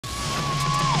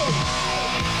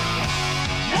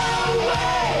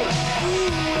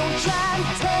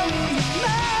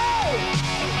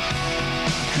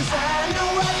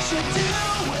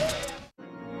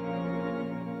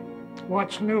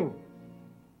What's new?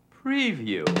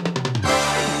 Preview.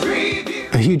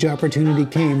 A huge opportunity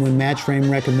came when Matchframe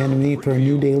recommended me for a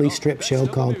new daily strip show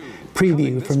called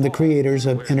Preview from the creators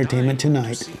of Entertainment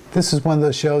Tonight. This is one of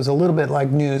those shows a little bit like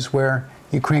news where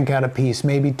you crank out a piece,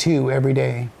 maybe 2 every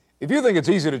day. If you think it's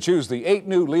easy to choose the 8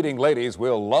 new leading ladies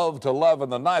we'll love to love in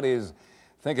the 90s,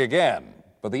 think again.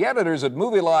 But the editors at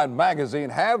Movie Line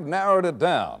magazine have narrowed it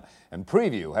down, and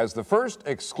Preview has the first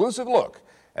exclusive look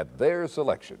at their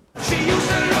selection. She used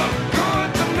to look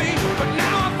good to me, but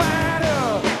now I find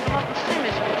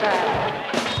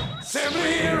her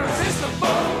simply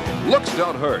irresistible. Looks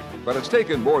don't hurt, but it's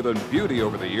taken more than beauty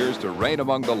over the years to reign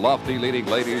among the lofty leading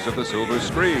ladies of the silver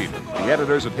screen. The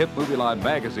editors of Hip Movie Line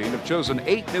magazine have chosen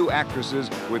 8 new actresses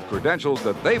with credentials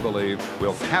that they believe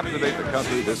will captivate the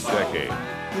country this decade.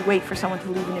 You wait for someone to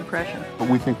leave an impression. But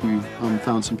we think we've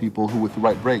found some people who, with the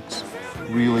right breaks,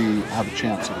 really have a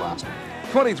chance of lasting.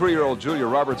 23-year-old Julia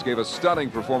Roberts gave a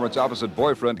stunning performance opposite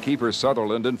boyfriend Kiefer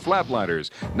Sutherland in Flatliners.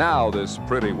 Now this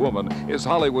pretty woman is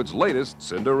Hollywood's latest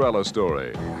Cinderella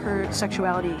story. Her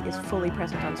sexuality is fully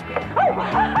present on screen.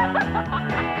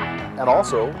 And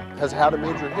also has had a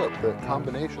major hit, the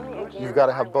combination. You've got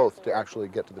to have both to actually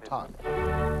get to the top.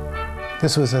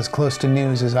 This was as close to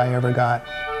news as I ever got.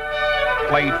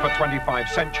 Played for 25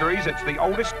 centuries, it's the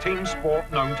oldest team sport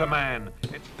known to man.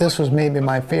 This was maybe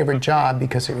my favorite job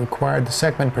because it required the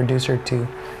segment producer to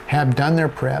have done their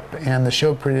prep and the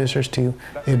show producers to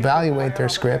evaluate their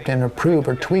script and approve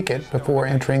or tweak it before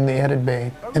entering the edit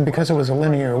bay. And because it was a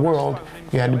linear world,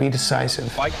 you had to be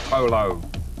decisive. Like polo.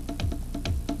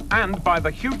 And by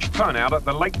the huge turnout at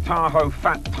the Lake Tahoe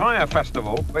Fat Tire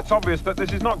Festival, it's obvious that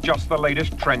this is not just the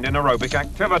latest trend in aerobic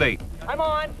activity. I'm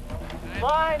on.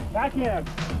 Line. Back in.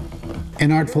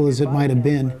 Inartful as it might have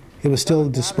been, it was still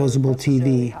disposable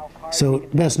TV, so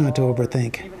best not to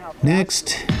overthink.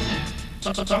 Next.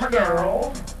 Summer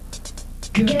girl.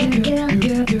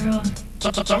 Girl.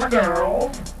 Summer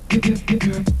girl.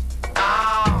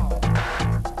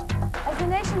 As the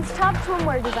nation's top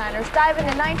swimwear designers dive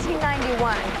into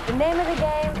 1991, the name of the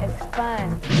game is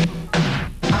fun.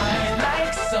 I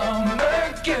like summer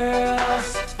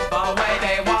girls, the way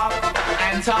they walk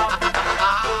and talk.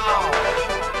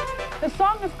 The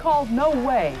song is called No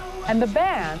Way, and the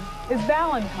band is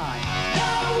Valentine.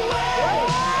 No way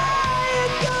you're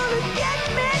gonna get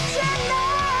me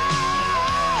tonight.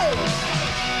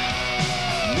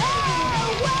 No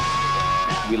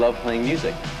way. We love playing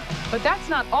music. But that's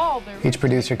not all there is. Each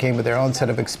producer came with their own set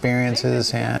of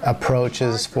experiences and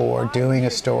approaches for doing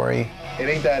a story. It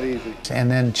ain't that easy. And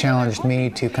then challenged me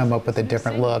to come up with a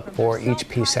different look for each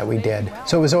piece that we did.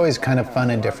 So it was always kind of fun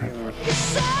and different.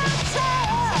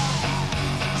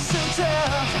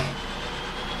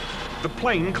 The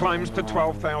plane climbs to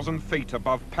 12,000 feet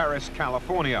above Paris,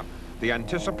 California. The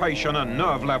anticipation and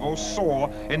nerve levels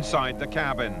soar inside the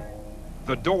cabin.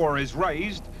 The door is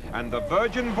raised, and the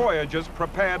Virgin Voyagers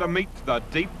prepare to meet the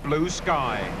deep blue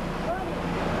sky.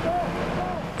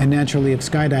 And naturally, if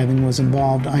skydiving was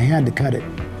involved, I had to cut it.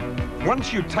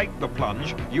 Once you take the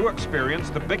plunge, you experience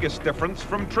the biggest difference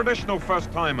from traditional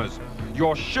first-timers.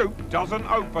 Your chute doesn't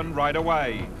open right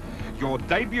away. Your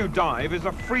debut dive is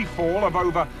a free fall of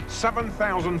over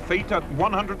 7,000 feet at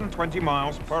 120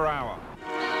 miles per hour.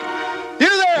 You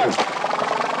there!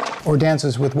 Or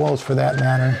Dances with Wolves, for that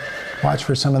matter. Watch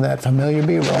for some of that familiar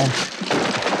B-roll.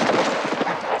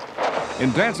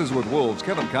 In Dances with Wolves,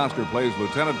 Kevin Costner plays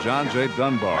Lieutenant John J.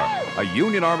 Dunbar, a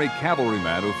Union Army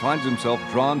cavalryman who finds himself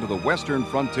drawn to the western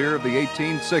frontier of the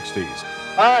 1860s.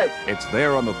 All right. It's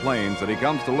there on the plains that he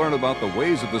comes to learn about the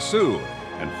ways of the Sioux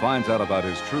and finds out about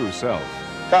his true self.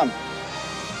 Come.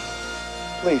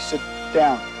 Please, sit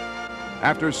down.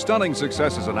 After stunning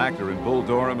success as an actor in Bull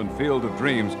Durham and Field of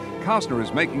Dreams, Costner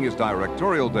is making his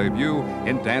directorial debut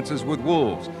in Dances with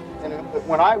Wolves. And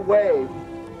when I wave,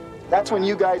 that's when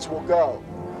you guys will go.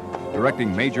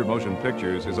 Directing major motion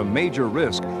pictures is a major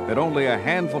risk that only a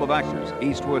handful of actors,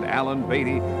 Eastwood, Allen,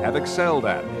 Beatty, have excelled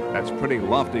at. That's pretty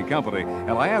lofty company,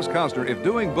 and I asked Costner if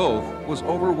doing both was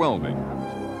overwhelming.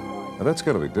 Now that's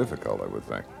got to be difficult, I would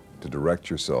think, to direct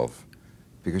yourself,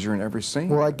 because you're in every scene.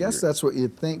 Well, I guess that's what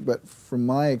you'd think, but from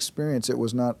my experience, it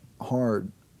was not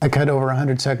hard. I cut over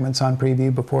 100 segments on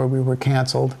Preview before we were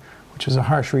canceled, which was a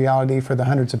harsh reality for the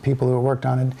hundreds of people who worked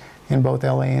on it in both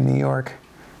LA and New York,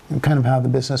 and kind of how the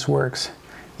business works.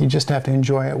 You just have to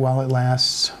enjoy it while it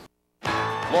lasts.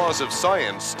 Laws of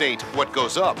science state what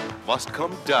goes up must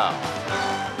come down.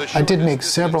 I did make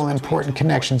several important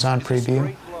connections on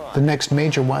Preview. The next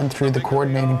major one through the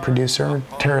coordinating producer,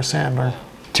 Tara Sandler.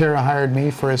 Tara hired me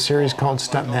for a series called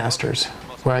Stuntmasters.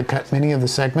 where I cut many of the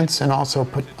segments and also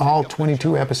put all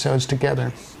 22 episodes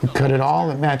together. We cut it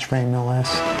all at match frame, no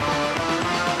less.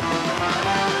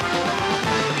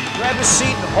 Grab a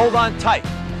seat and hold on tight.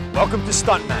 Welcome to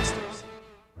Stuntmasters.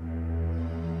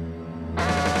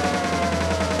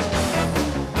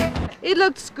 It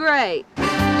looks great.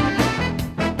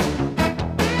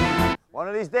 One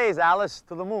of these days, Alice,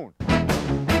 to the moon.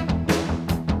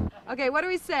 Okay, what are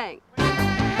we saying?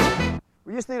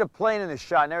 We just need a plane in the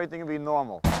shot and everything will be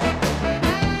normal.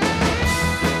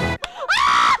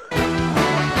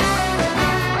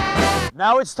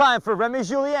 Now it's time for Remy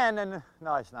Julien and...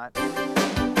 No, it's not.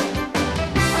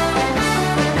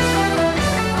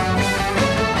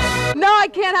 No, I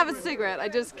can't have a cigarette. I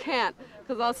just can't,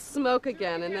 because I'll smoke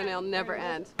again and then it'll never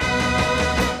end.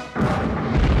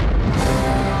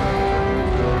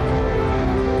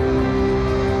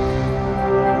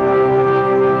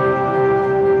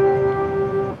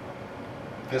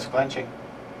 Fist clenching.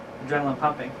 Adrenaline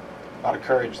pumping. A lot of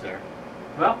courage there.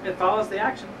 Well, it follows the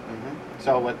action.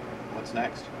 So what's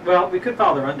next? Well, we could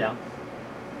follow the rundown,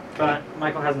 but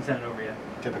Michael hasn't sent it over yet.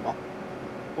 Typical.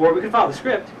 Or we could follow the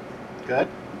script. Good.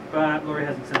 But Lori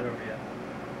hasn't sent it over yet.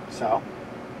 So?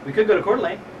 We could go to Coeur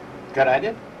d'Alene. Good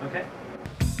idea. Okay.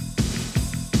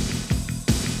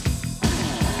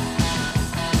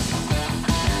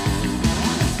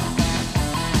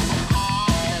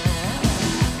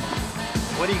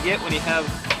 What do you get when you have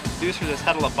producers that's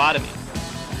had a lobotomy?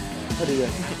 What do you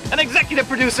get? An executive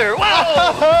producer! Whoa!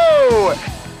 Oh!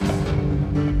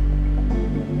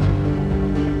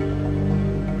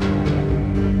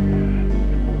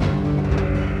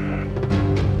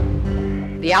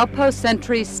 The outpost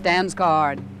sentry stands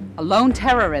guard. A lone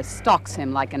terrorist stalks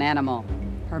him like an animal.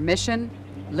 Her mission,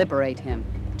 liberate him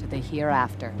to the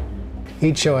hereafter.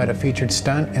 Each show had a featured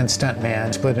stunt and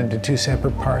stuntman split into 2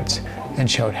 separate parts and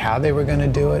showed how they were going to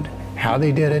do it, how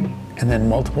they did it, and then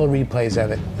multiple replays of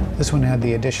it. This one had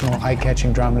the additional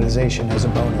eye-catching dramatization as a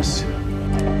bonus.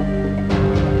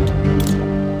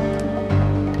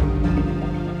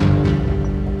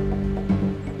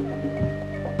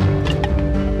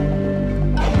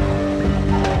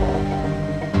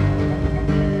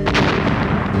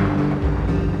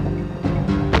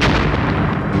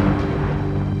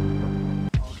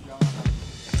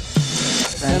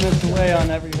 On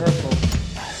every rehearsal.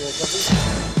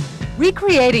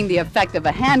 Recreating the effect of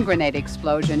a hand grenade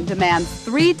explosion demands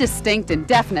 3 distinct and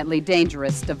definitely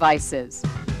dangerous devices.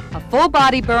 A full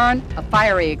body burn, a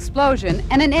fiery explosion,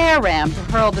 and an air ram to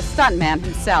hurl the stuntman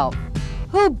himself.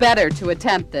 Who better to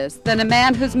attempt this than a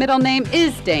man whose middle name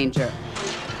is Danger?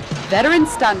 Veteran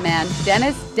stuntman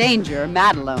Dennis Danger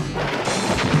Madelone.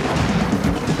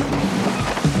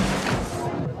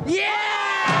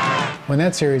 When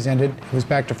that series ended, it was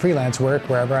back to freelance work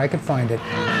wherever I could find it. I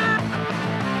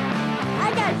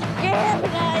got scared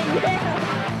when I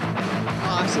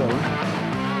Awesome.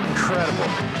 Incredible.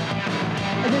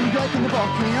 And then you go in the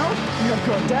volcano, you're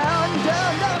going down,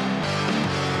 down, down.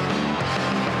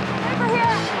 Over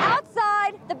here,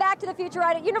 outside the Back to the Future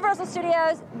ride at Universal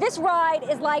Studios, this ride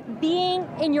is like being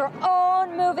in your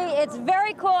own movie. It's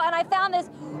very cool, and I found this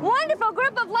wonderful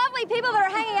group of lovely people that are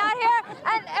hanging out here,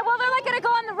 and well, they're like gonna go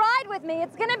on the ride with me.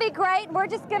 It's gonna be great, and we're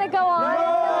just gonna go on.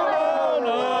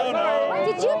 No.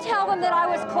 Did you tell them that I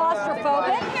was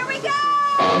claustrophobic? Here we go!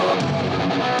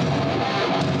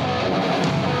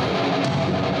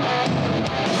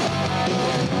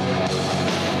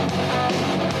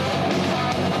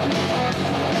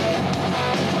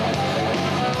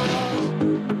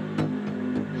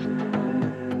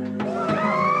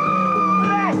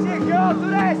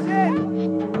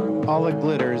 All that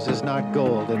glitters is not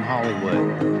gold in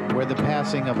Hollywood, where the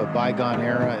passing of a bygone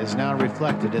era is now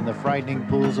reflected in the frightening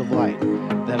pools of light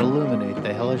that illuminate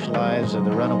the hellish lives of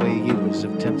the runaway youths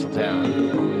of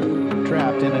Tinseltown.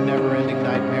 Trapped in a never-ending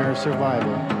nightmare of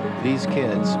survival, these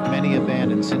kids, many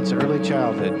abandoned since early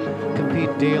childhood,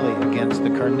 compete daily against the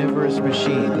carnivorous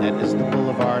machine that is the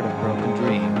boulevard of broken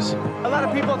dreams. A lot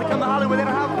of people that come to Hollywood, they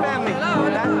don't have a family.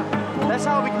 That's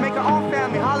how we can make our own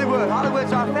family, Hollywood.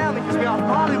 Hollywood's our family because we are from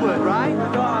Hollywood, right?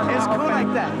 It's cool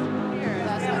like that.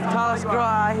 Tallest girl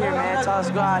out here, man.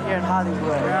 Tallest girl out here in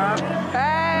Hollywood.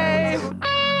 Hey!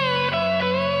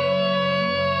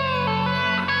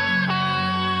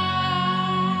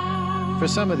 For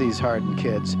some of these hardened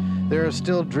kids, there are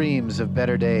still dreams of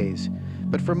better days.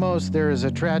 But for most, there is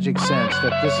a tragic sense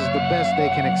that this is the best they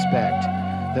can expect,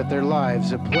 that their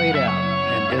lives have played out,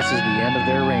 and this is the end of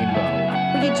their rainbow.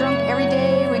 We get drunk every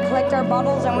day, we collect our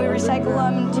bottles, and we recycle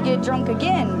them to get drunk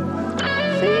again.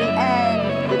 See? And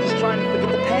we're just trying to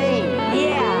forget the pain.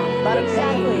 Yeah, a lot of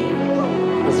pain.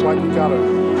 It's like you gotta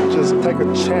just take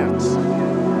a chance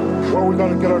Where are we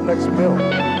going to get our next meal?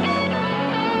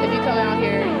 If you come out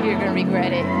here, you're going to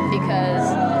regret it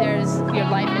because there's your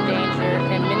life in danger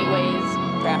in many ways.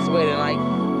 Pass away tonight.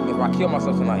 If I kill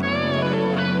myself tonight.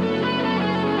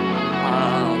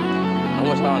 I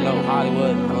want y'all to know,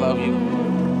 Hollywood, I love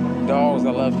you. Dogs,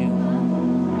 I love you. My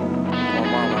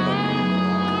mom, I love you.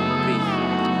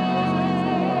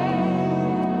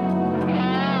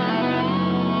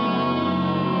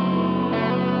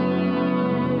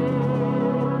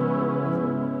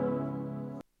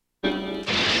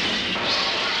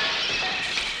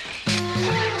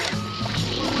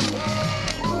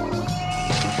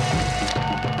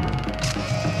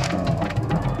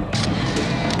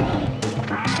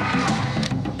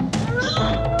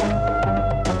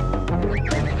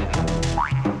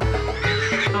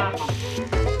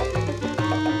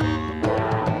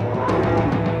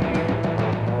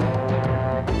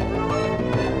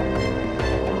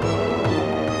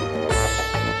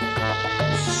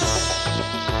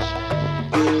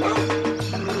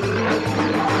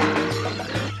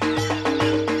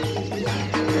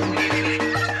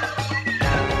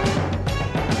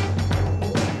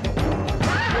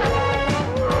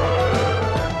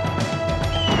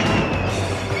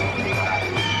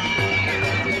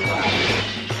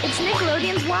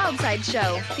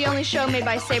 Show, the only show made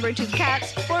by saber-toothed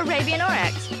cats or Arabian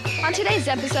oryx. On today's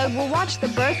episode, we'll watch the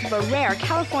birth of a rare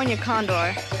California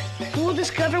condor. We'll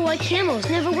discover why camels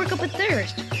never work up a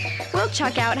thirst. We'll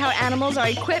check out how animals are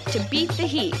equipped to beat the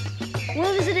heat.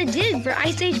 We'll visit a dig for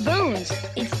Ice Age bones.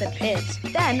 It's the pits.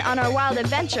 Then, on our wild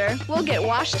adventure, we'll get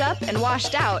washed up and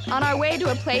washed out on our way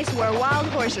to a place where wild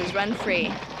horses run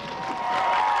free.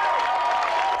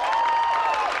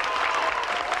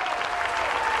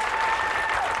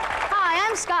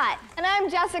 I'm Scott. And I'm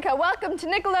Jessica. Welcome to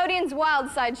Nickelodeon's Wild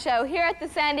Side Show here at the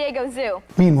San Diego Zoo.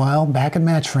 Meanwhile, back at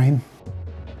match frame.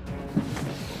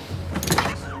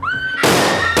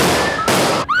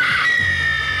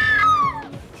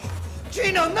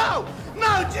 Gino, no!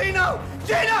 No, Gino!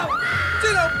 Gino!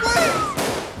 Gino, please!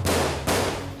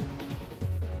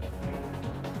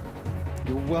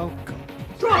 You're welcome.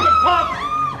 Drop it,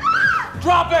 Pop!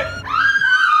 Drop it!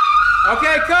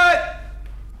 Okay, cut!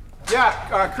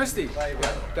 Yeah, Christy,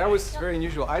 that was very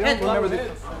unusual. I don't remember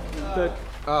the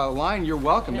line, "You're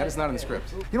welcome." That is not in the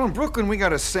script. You know, in Brooklyn, we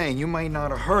got a saying. You might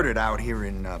not have heard it out here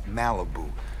in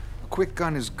Malibu. A quick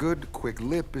gun is good, a quick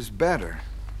lip is better.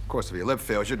 Of course, if your lip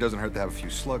fails, it doesn't hurt to have a few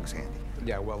slugs handy.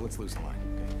 Yeah, well, let's lose the line.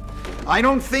 Okay. I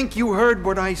don't think you heard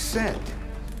what I said.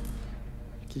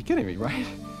 You're kidding me, right?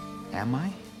 Am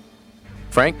I?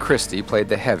 Frank Christie played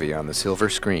the heavy on the silver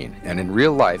screen, and in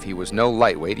real life, he was no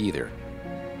lightweight either.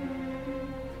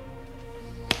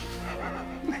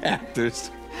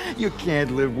 Actors. You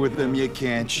can't live with them, you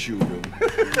can't shoot them.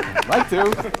 Like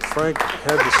to. Frank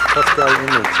had this tough guy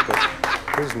image,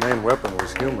 but his main weapon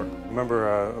was humor.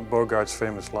 Remember Bogart's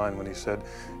famous line when he said,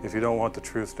 "If you don't want the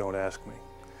truth, don't ask me."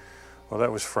 Well,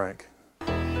 that was Frank.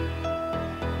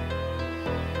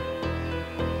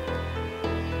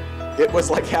 It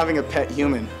was like having a pet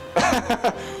human.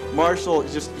 Marshall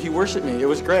he worshiped me. It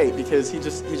was great because he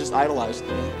just idolized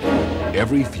me.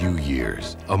 Every few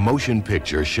years, a motion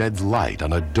picture sheds light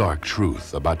on a dark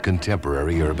truth about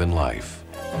contemporary urban life.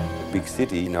 A big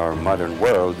city in our modern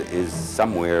world is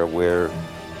somewhere where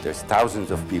there's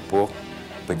thousands of people,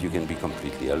 but you can be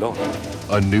completely alone.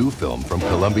 A new film from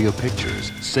Columbia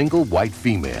Pictures, Single White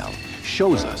Female,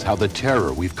 shows us how the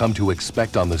terror we've come to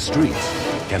expect on the streets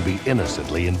can be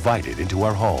innocently invited into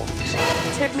our homes.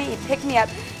 He took me, he picked me up,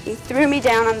 he threw me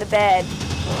down on the bed.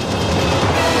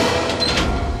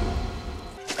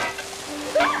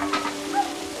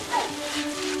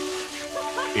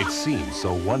 It seems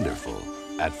so wonderful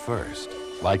at first,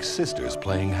 like sisters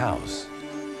playing house.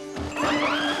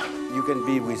 You can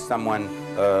be with someone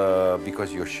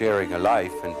because you're sharing a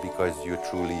life and because you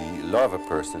truly love a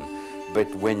person.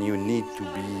 But when you need to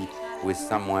be with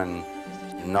someone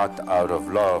not out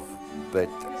of love, but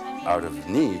out of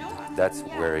need, that's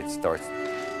where it starts.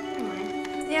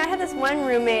 Yeah, I had this one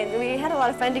roommate. We had a lot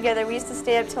of fun together. We used to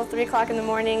stay up till 3 o'clock in the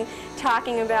morning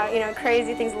talking about,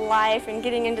 crazy things in life and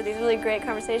getting into these really great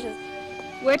conversations.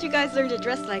 Where'd you guys learn to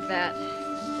dress like that?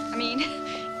 I mean,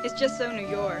 it's just so New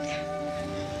York.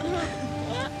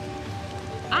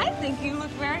 I think you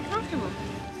look very comfortable.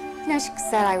 She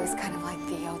said I was kind of like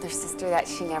the older sister that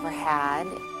she never had.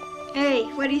 Hey,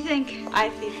 what do you think? I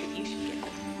think that you should get them.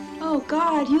 Oh,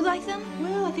 God, you like them?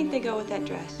 Well, I think they go with that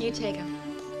dress. You take them.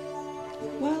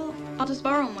 Well, I'll just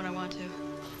borrow them when I want to.